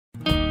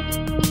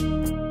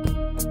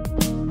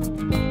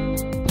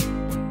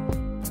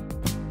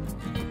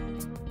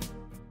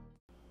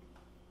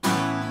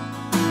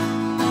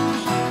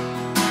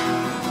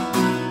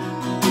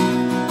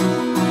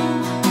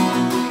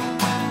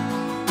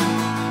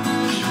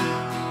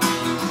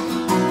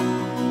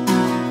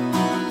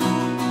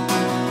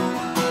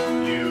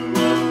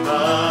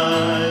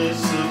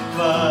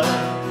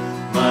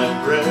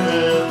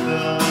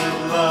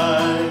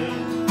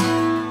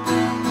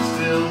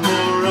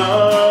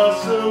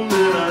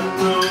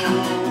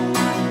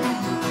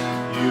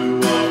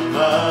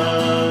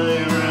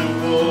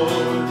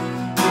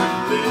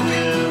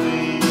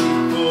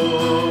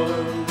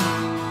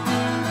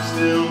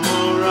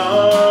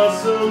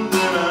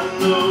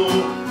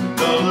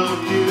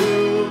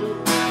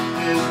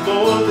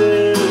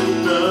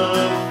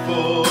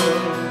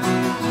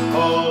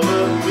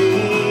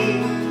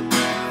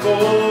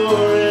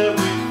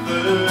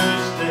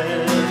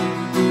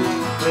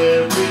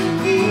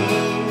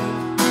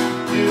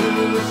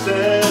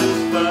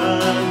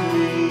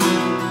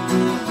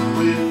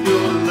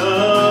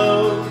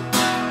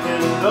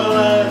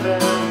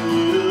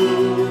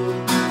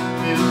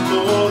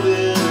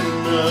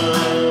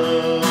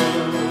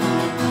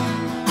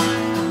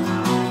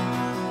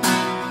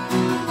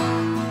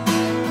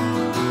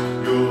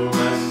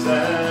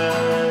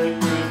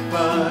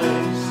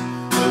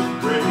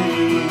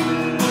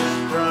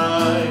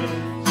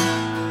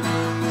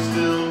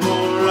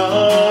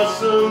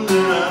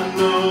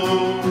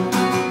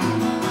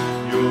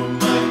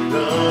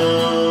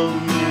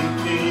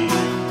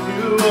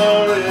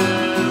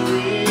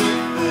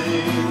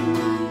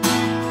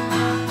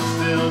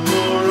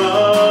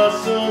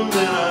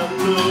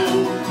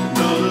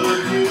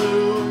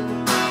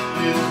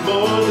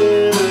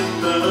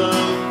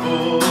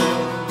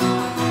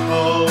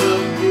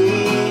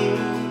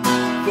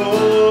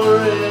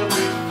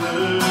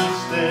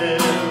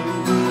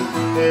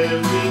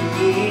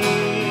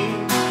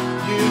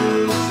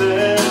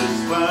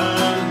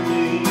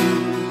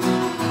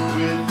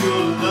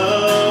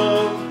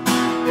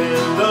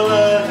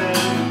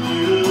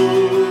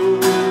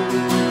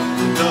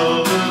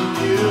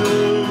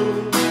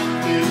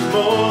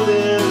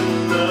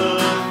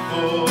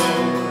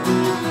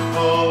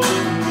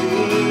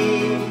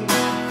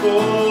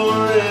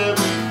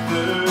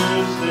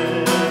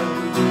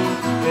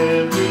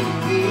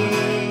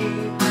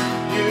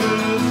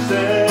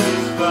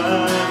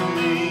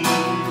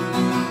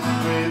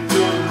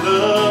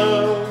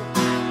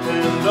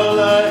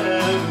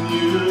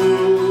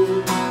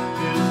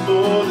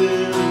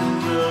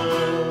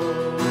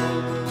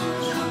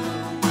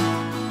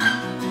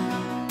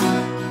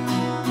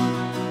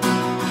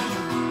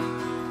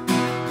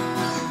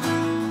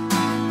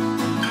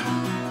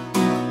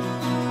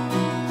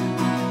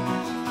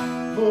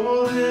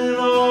than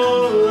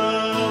all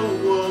I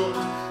want,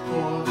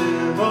 more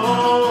than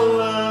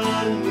all I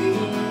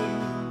need.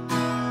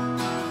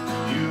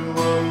 You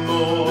are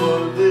more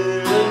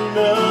than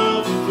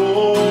enough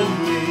for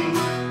me,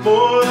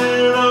 more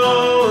than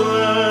all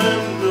I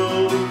know,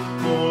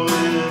 more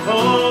than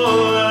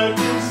all I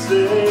can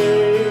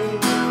say.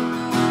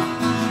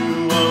 You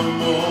are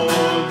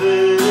more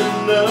than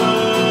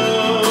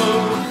enough,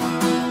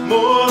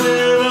 more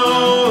than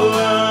all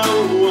I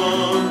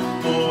want,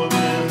 more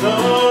than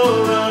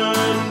all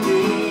I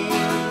need.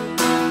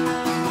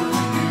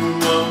 You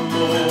are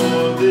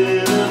more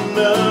than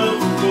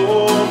enough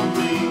for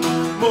me,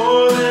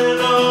 more than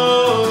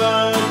all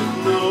I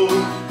know,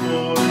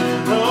 more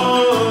than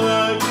all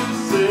I can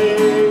say.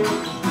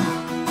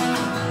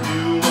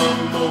 You are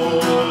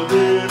more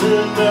than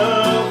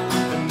enough,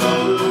 and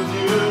all of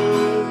you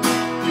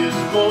is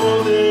more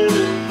than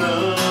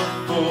enough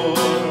for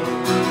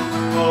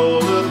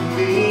all of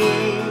me,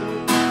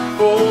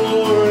 for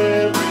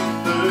every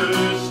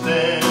thirst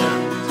and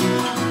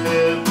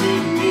every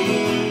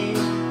need.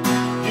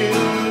 You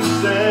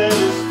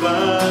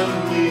satisfy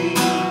me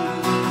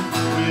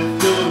with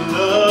your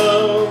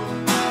love,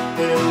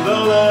 and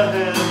all I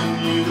have in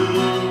you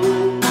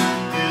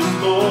is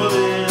more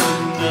than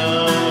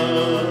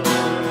enough.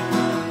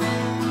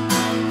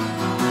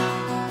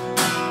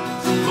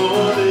 It's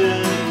more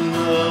than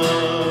enough,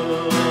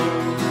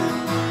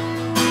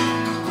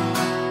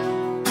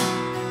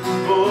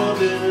 more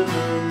than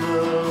enough.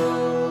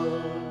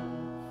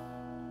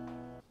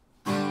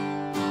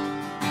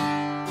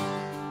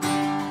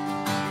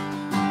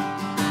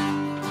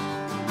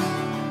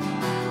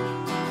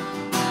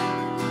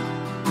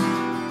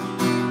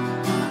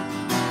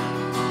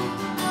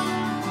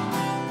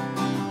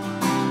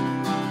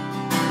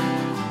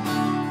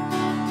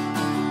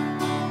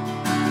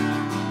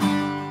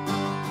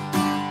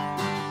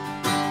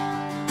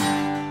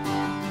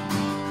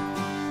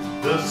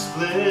 The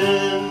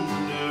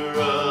splendor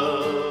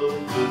of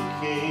the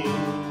King,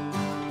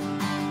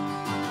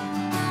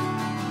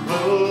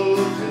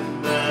 clothed in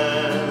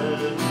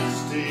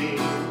majesty,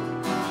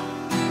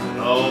 and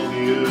all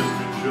the earth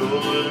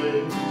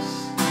rejoice,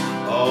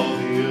 all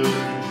the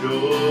earth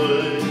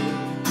rejoice.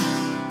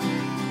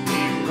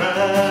 He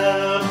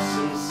wraps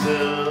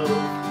himself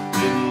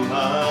in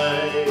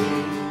light,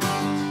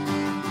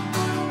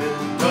 and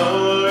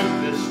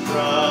darkness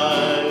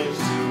tries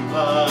to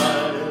hide.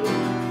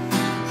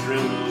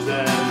 Trembles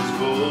at his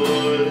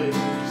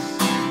voice,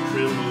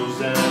 trembles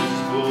at his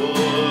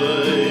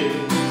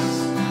voice.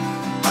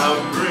 How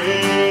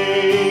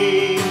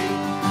great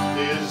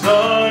is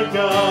our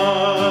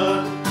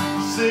God?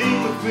 Sing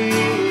with me,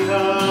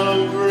 how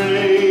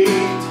great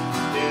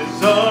is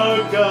our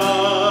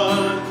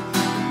God?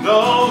 And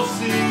all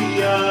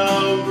see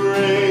how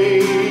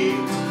great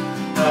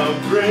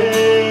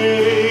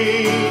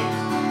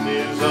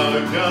is our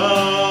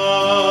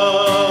God.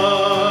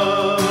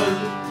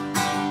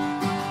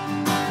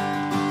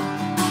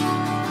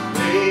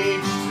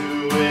 Age to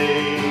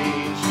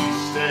age he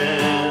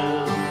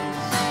stands,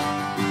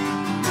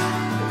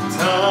 and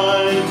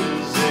time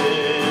is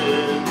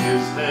in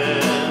his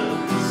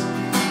hands,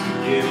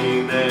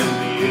 beginning and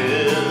the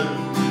end,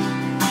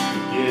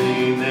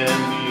 beginning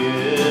and the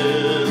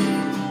end.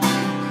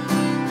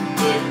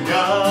 The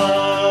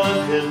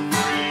Godhead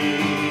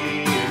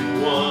three in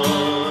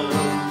one,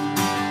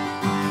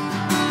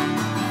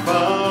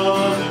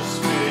 Father,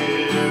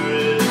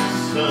 Spirit,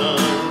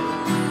 Son,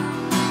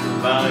 the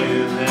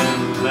Lion and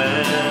the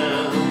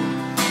Lamb,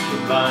 the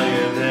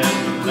Lion and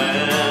the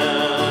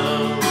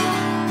Lamb.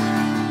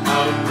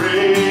 How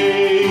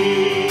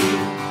great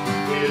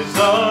is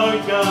our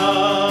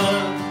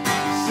God?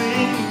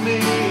 Sing with me,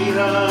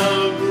 how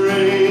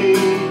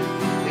great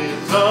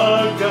is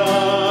our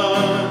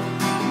God?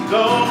 And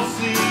all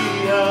see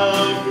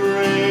how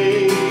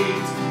great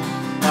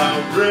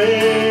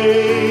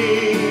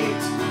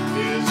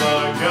is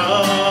our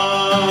God.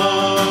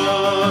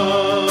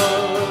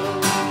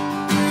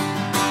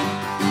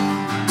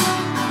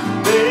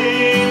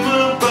 Name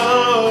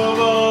above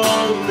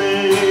all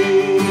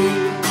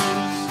names,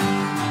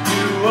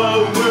 you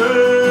are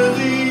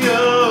worthy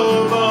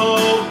of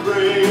all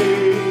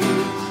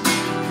praise.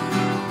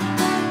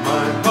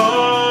 My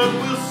heart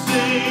will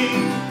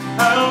sing,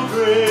 how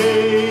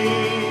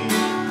great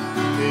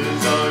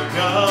is our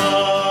God.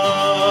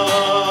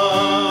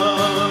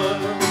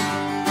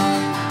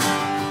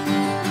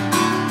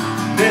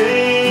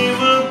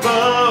 Name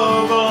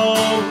above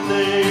all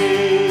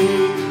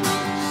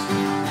names,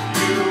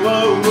 you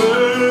are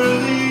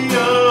worthy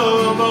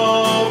of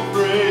all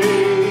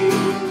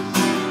praise.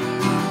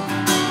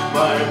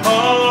 My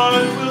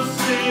heart will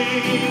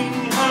sing,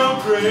 how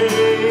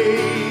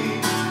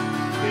great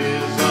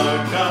is our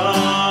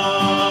God.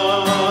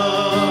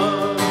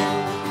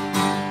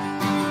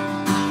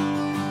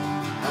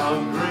 How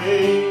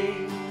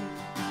great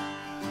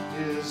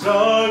is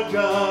our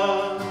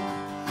God?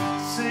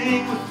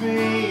 Sing with me,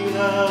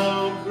 how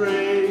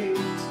great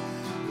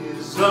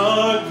is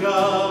our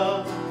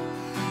God?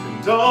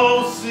 And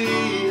all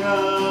see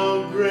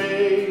how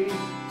great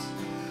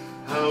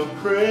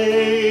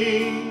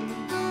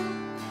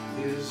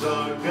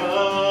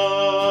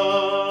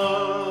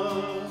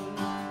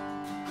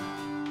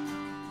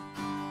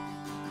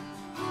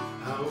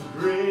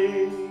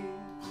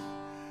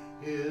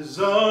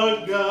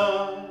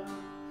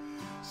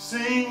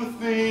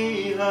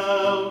see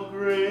how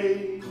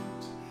great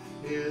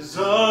is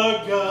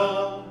our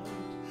God,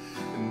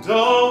 and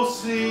oh,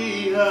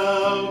 see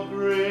how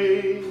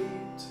great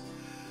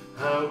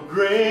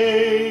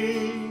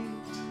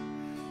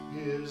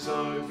is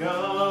our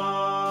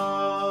God.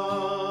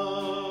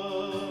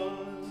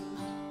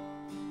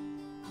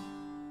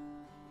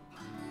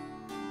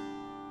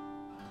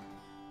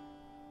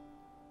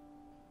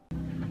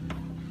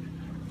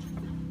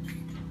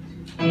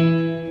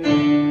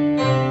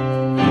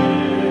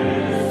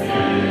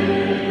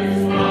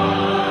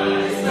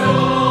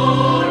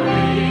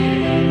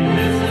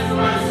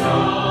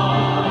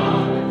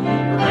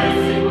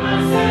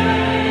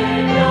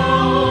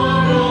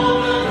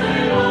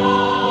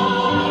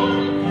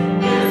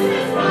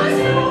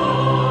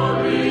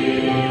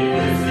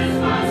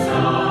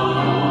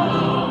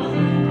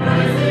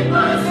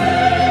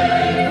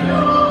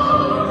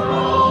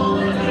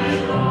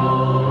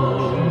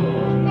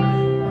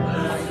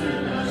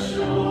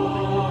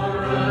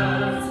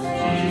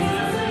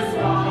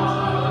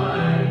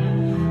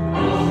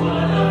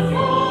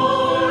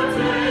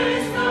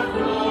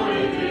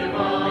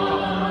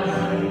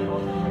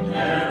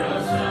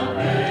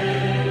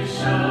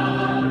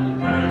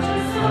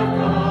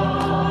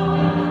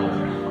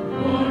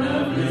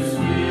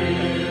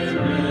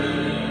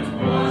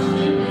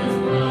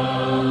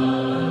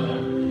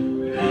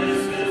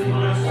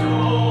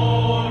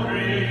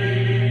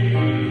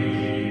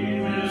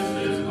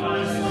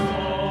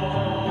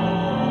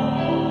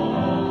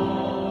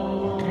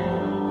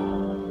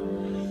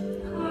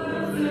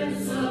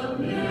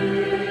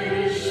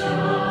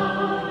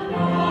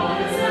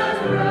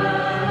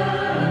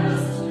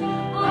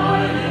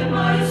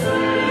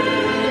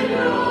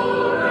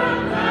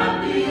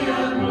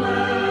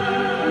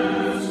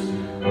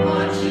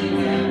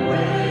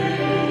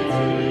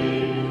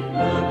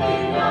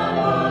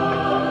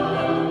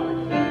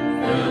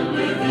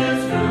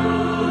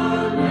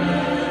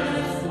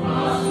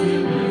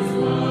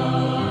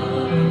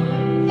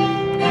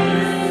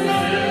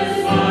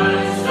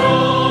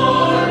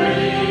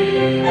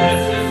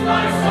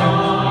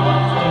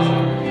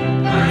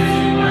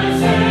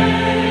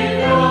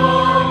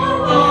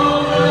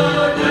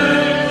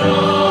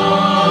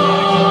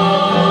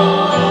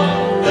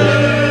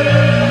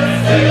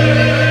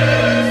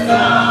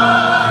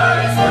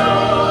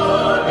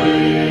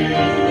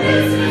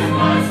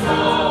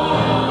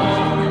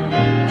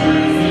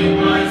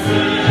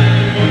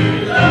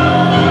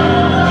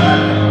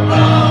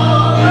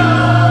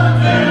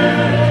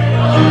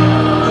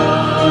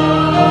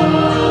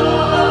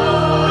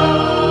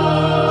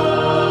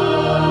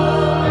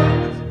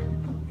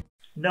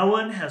 No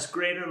one has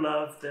greater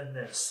love than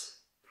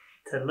this,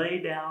 to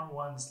lay down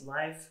one's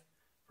life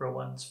for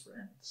one's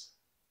friends.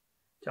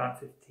 John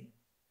 15.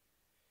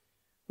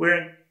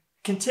 We're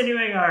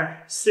continuing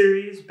our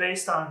series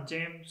based on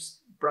James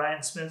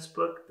Bryan Smith's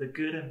book, The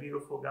Good and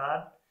Beautiful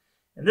God.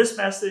 And this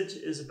message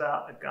is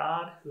about a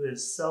God who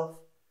is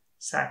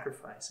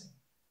self-sacrificing.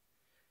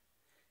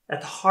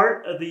 At the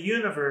heart of the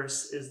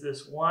universe is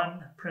this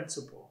one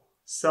principle: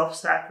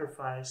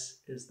 self-sacrifice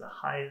is the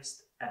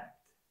highest act.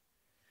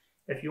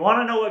 If you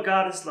want to know what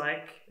God is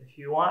like, if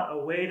you want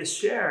a way to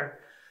share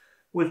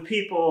with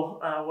people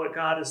what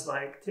God is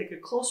like, take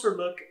a closer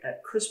look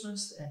at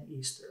Christmas and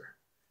Easter,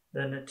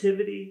 the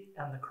Nativity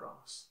and the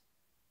Cross.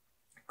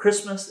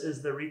 Christmas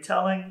is the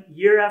retelling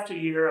year after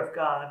year of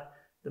God,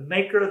 the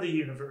maker of the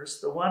universe,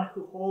 the one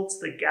who holds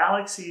the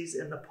galaxies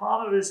in the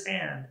palm of his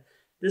hand.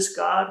 This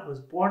God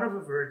was born of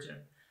a virgin,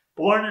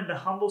 born into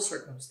humble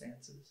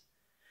circumstances.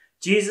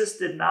 Jesus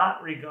did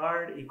not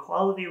regard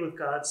equality with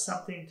God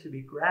something to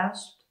be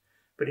grasped,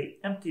 but he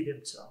emptied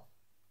himself.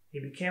 He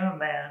became a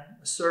man,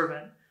 a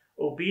servant,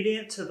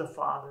 obedient to the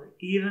Father,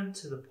 even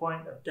to the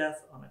point of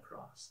death on a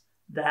cross.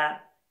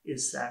 That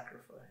is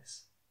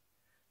sacrifice.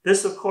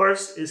 This, of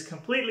course, is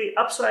completely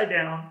upside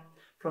down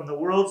from the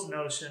world's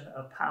notion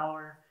of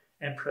power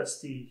and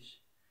prestige.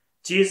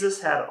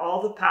 Jesus had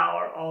all the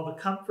power, all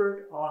the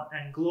comfort,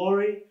 and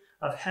glory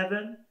of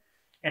heaven,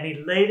 and he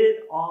laid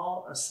it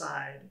all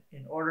aside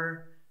in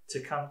order to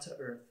come to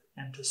earth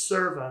and to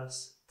serve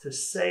us, to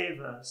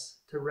save us,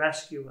 to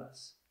rescue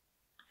us.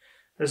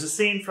 There's a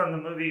scene from the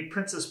movie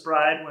Princess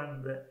Bride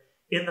when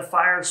in the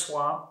fire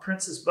swamp,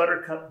 Princess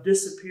Buttercup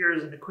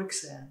disappears into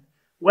quicksand.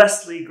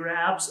 Wesley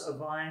grabs a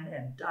vine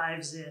and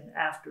dives in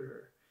after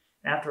her.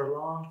 After a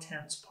long,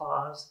 tense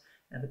pause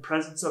and the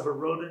presence of a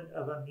rodent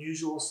of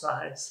unusual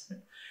size,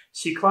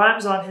 she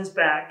climbs on his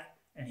back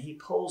and he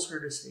pulls her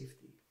to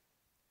safety.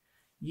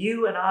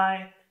 You and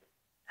I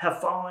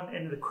have fallen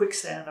into the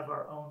quicksand of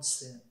our own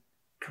sin,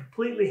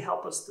 completely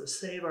helpless to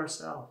save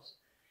ourselves.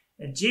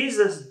 And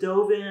Jesus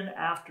dove in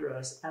after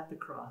us at the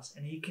cross,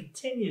 and he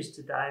continues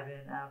to dive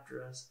in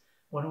after us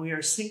when we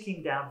are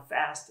sinking down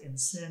fast in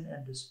sin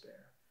and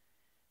despair.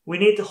 We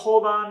need to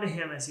hold on to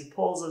him as he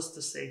pulls us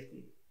to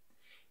safety.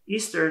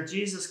 Easter,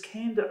 Jesus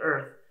came to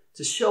earth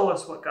to show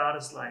us what God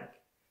is like.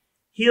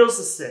 Heals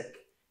the sick,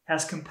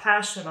 has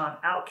compassion on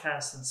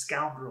outcasts and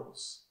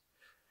scoundrels.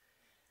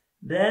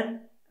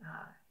 Then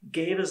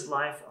gave his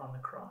life on the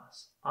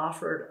cross,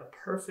 offered a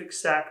perfect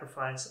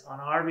sacrifice on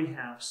our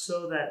behalf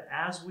so that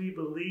as we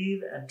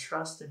believe and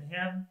trust in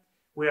him,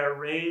 we are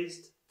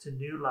raised to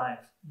new life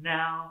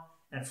now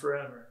and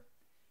forever.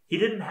 He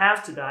didn't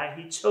have to die.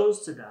 He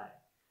chose to die.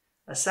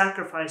 A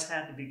sacrifice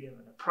had to be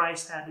given. A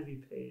price had to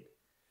be paid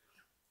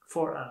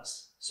for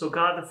us. So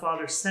God the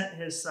Father sent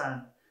his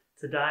Son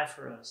to die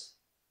for us,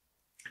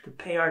 to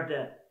pay our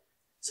debt,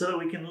 so that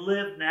we can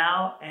live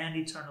now and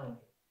eternally.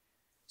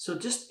 So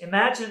just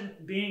imagine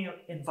being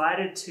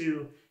invited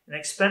to an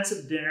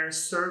expensive dinner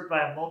served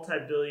by a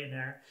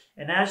multi-billionaire,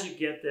 and as you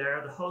get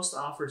there, the host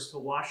offers to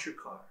wash your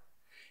car.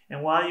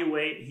 And while you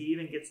wait, he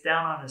even gets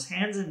down on his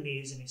hands and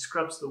knees and he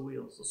scrubs the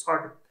wheels. It's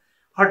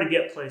hard to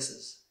get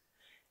places.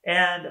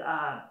 And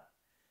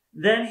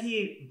then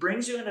he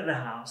brings you into the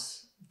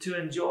house to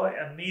enjoy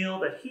a meal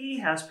that he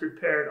has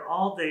prepared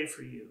all day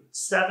for you.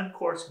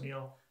 7-course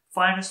meal,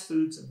 finest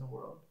foods in the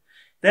world.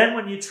 Then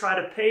when you try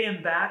to pay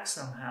him back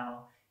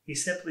somehow, he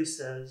simply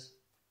says,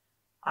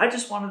 I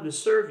just wanted to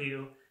serve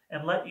you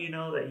and let you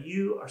know that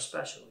you are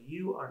special.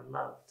 You are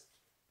loved.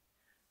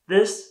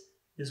 This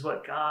is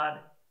what God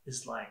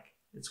is like.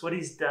 It's what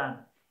he's done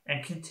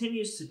and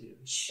continues to do,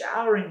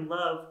 showering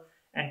love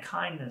and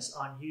kindness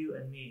on you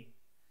and me.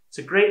 It's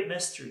a great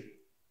mystery.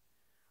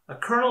 A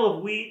kernel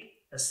of wheat,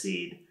 a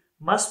seed,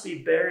 must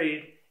be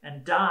buried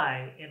and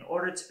die in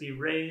order to be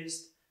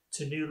raised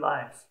to new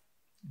life.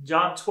 In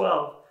John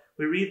 12,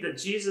 we read that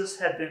Jesus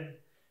had been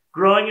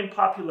growing in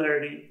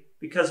popularity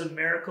because of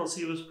miracles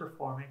he was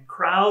performing.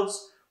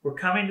 Crowds were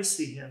coming to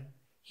see him,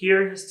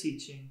 hear his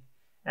teaching,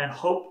 and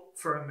hope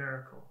for a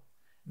miracle.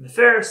 And the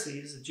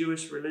Pharisees, the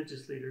Jewish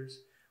religious leaders,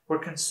 were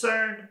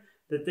concerned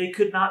that they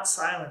could not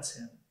silence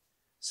him.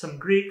 Some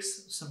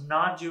Greeks, some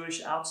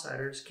non-Jewish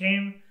outsiders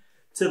came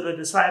to the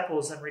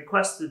disciples and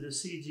requested to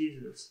see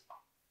Jesus.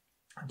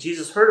 When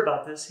Jesus heard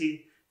about this,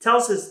 he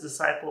tells his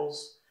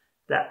disciples,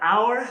 the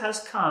hour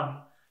has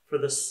come for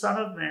the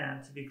Son of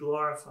Man to be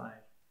glorified.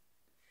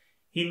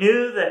 He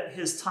knew that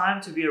his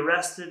time to be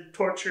arrested,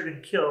 tortured,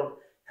 and killed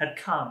had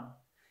come.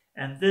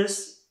 And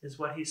this is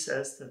what he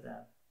says to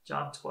them.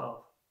 John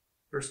 12,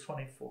 verse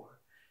 24.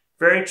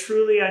 Very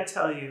truly I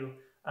tell you,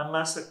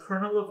 unless a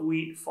kernel of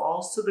wheat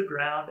falls to the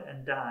ground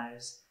and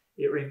dies,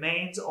 it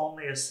remains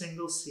only a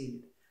single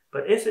seed.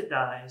 But if it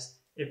dies,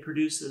 it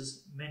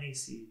produces many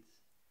seeds.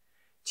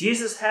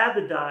 Jesus had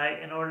to die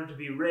in order to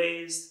be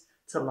raised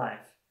to life.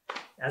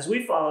 As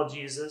we follow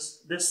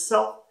Jesus, this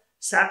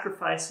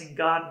self-sacrificing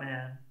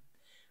God-man,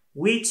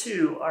 we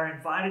too are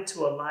invited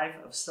to a life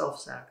of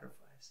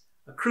self-sacrifice,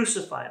 a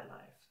crucified life.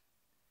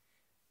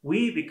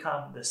 We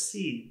become the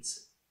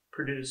seeds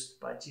produced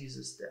by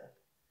Jesus' death.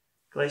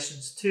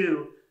 Galatians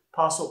 2,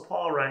 Apostle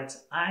Paul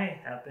writes, I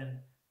have been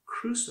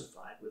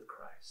crucified with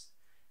Christ,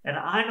 and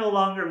I no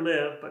longer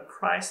live, but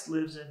Christ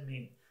lives in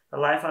me. The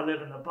life I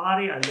live in the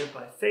body, I live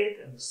by faith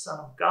in the Son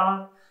of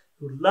God,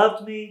 who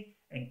loved me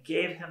and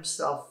gave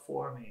himself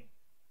for me.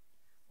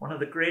 One of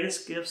the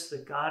greatest gifts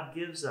that God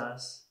gives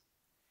us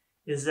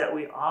is that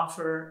we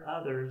offer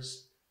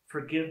others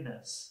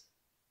forgiveness.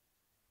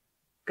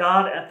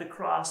 God at the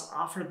cross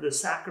offered the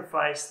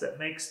sacrifice that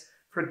makes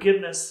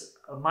forgiveness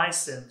of my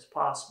sins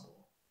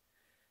possible.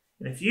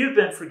 And if you've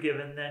been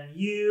forgiven, then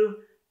you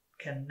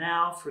can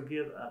now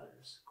forgive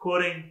others.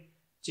 Quoting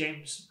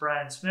James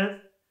Bryan Smith,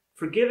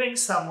 forgiving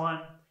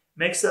someone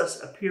makes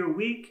us appear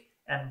weak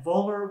and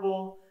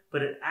vulnerable,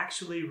 but it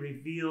actually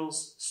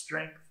reveals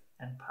strength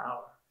and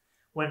power.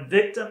 When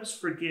victims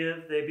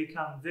forgive, they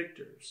become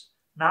victors,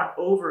 not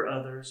over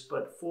others,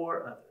 but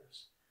for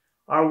others.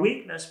 Our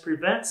weakness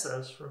prevents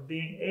us from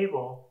being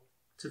able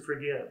to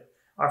forgive.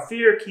 Our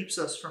fear keeps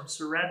us from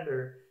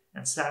surrender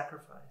and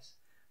sacrifice.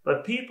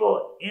 But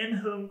people in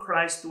whom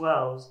Christ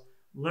dwells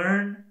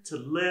learn to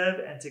live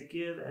and to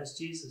give as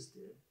Jesus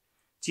did.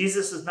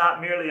 Jesus is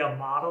not merely a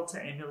model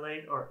to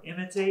emulate or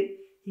imitate.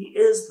 He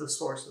is the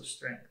source of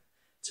strength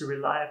to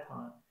rely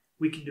upon.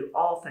 We can do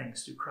all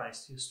things through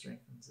Christ who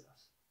strengthens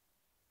us.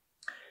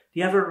 Do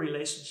you have a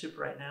relationship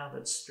right now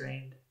that's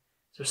strained?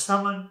 Is there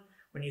someone,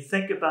 when you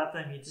think about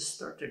them, you just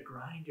start to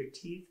grind your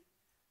teeth?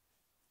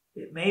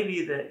 It may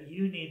be that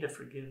you need to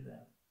forgive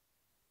them.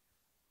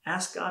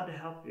 Ask God to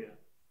help you.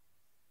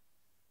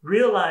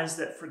 Realize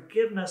that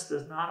forgiveness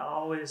does not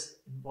always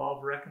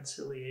involve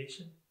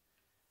reconciliation.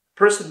 A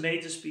person may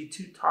just be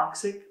too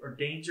toxic or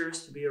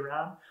dangerous to be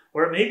around,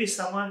 or it may be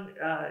someone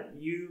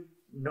you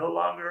no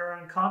longer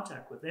are in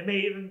contact with. They may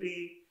even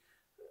be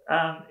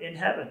in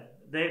heaven.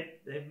 They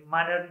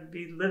might not even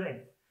be living.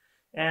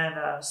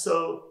 And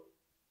so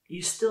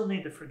you still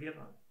need to forgive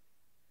them.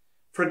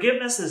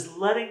 Forgiveness is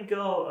letting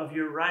go of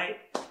your right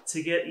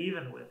to get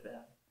even with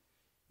them.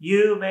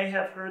 You may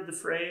have heard the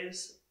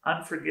phrase,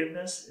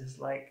 unforgiveness is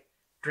like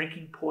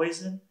drinking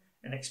poison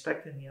and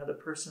expecting the other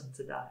person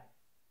to die.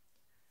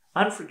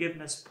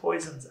 Unforgiveness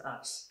poisons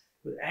us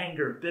with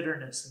anger,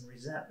 bitterness, and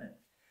resentment,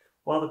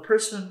 while the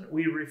person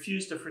we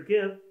refuse to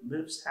forgive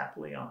lives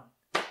happily on.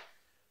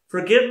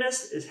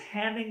 Forgiveness is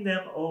handing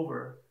them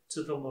over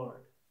to the Lord.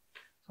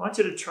 I want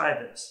you to try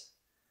this.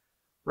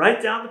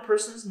 Write down the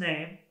person's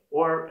name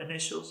or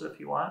initials if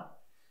you want,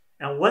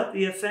 and what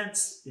the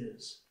offense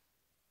is.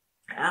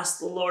 Ask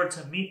the Lord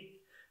to meet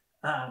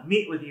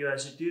with you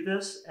as you do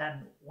this,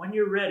 and when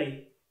you're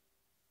ready,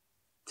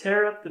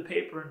 tear up the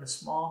paper into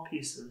small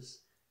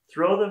pieces,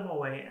 throw them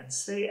away, and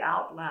say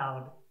out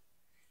loud,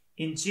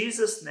 in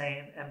Jesus'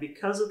 name and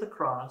because of the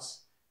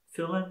cross,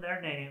 fill in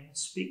their name,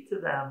 speak to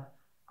them,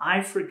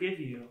 I forgive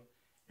you,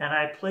 and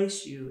I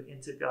place you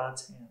into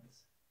God's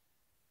hands.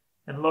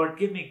 And Lord,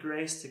 give me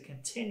grace to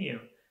continue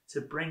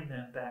to bring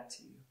them back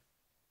to you.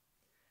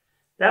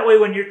 That way,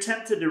 when you're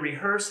tempted to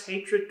rehearse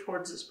hatred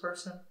towards this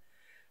person,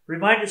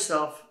 remind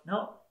yourself,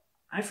 no,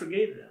 I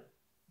forgave them.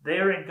 They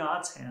are in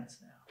God's hands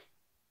now.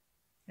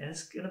 And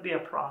it's going to be a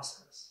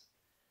process.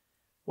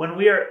 When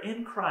we are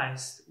in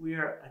Christ, we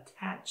are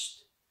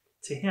attached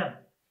to Him.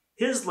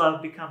 His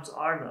love becomes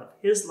our love.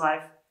 His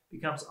life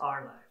becomes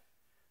our life.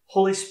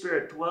 Holy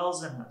Spirit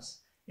dwells in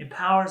us,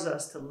 empowers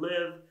us to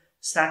live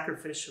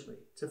sacrificially,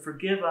 to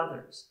forgive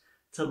others,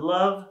 to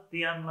love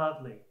the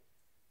unlovely.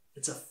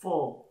 It's a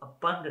full,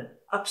 abundant,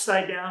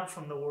 upside down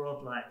from the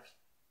world life.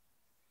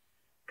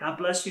 God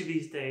bless you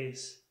these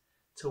days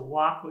to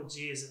walk with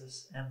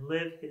Jesus and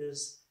live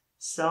His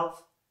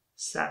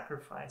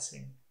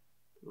self-sacrificing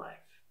life.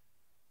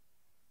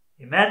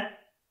 Amen.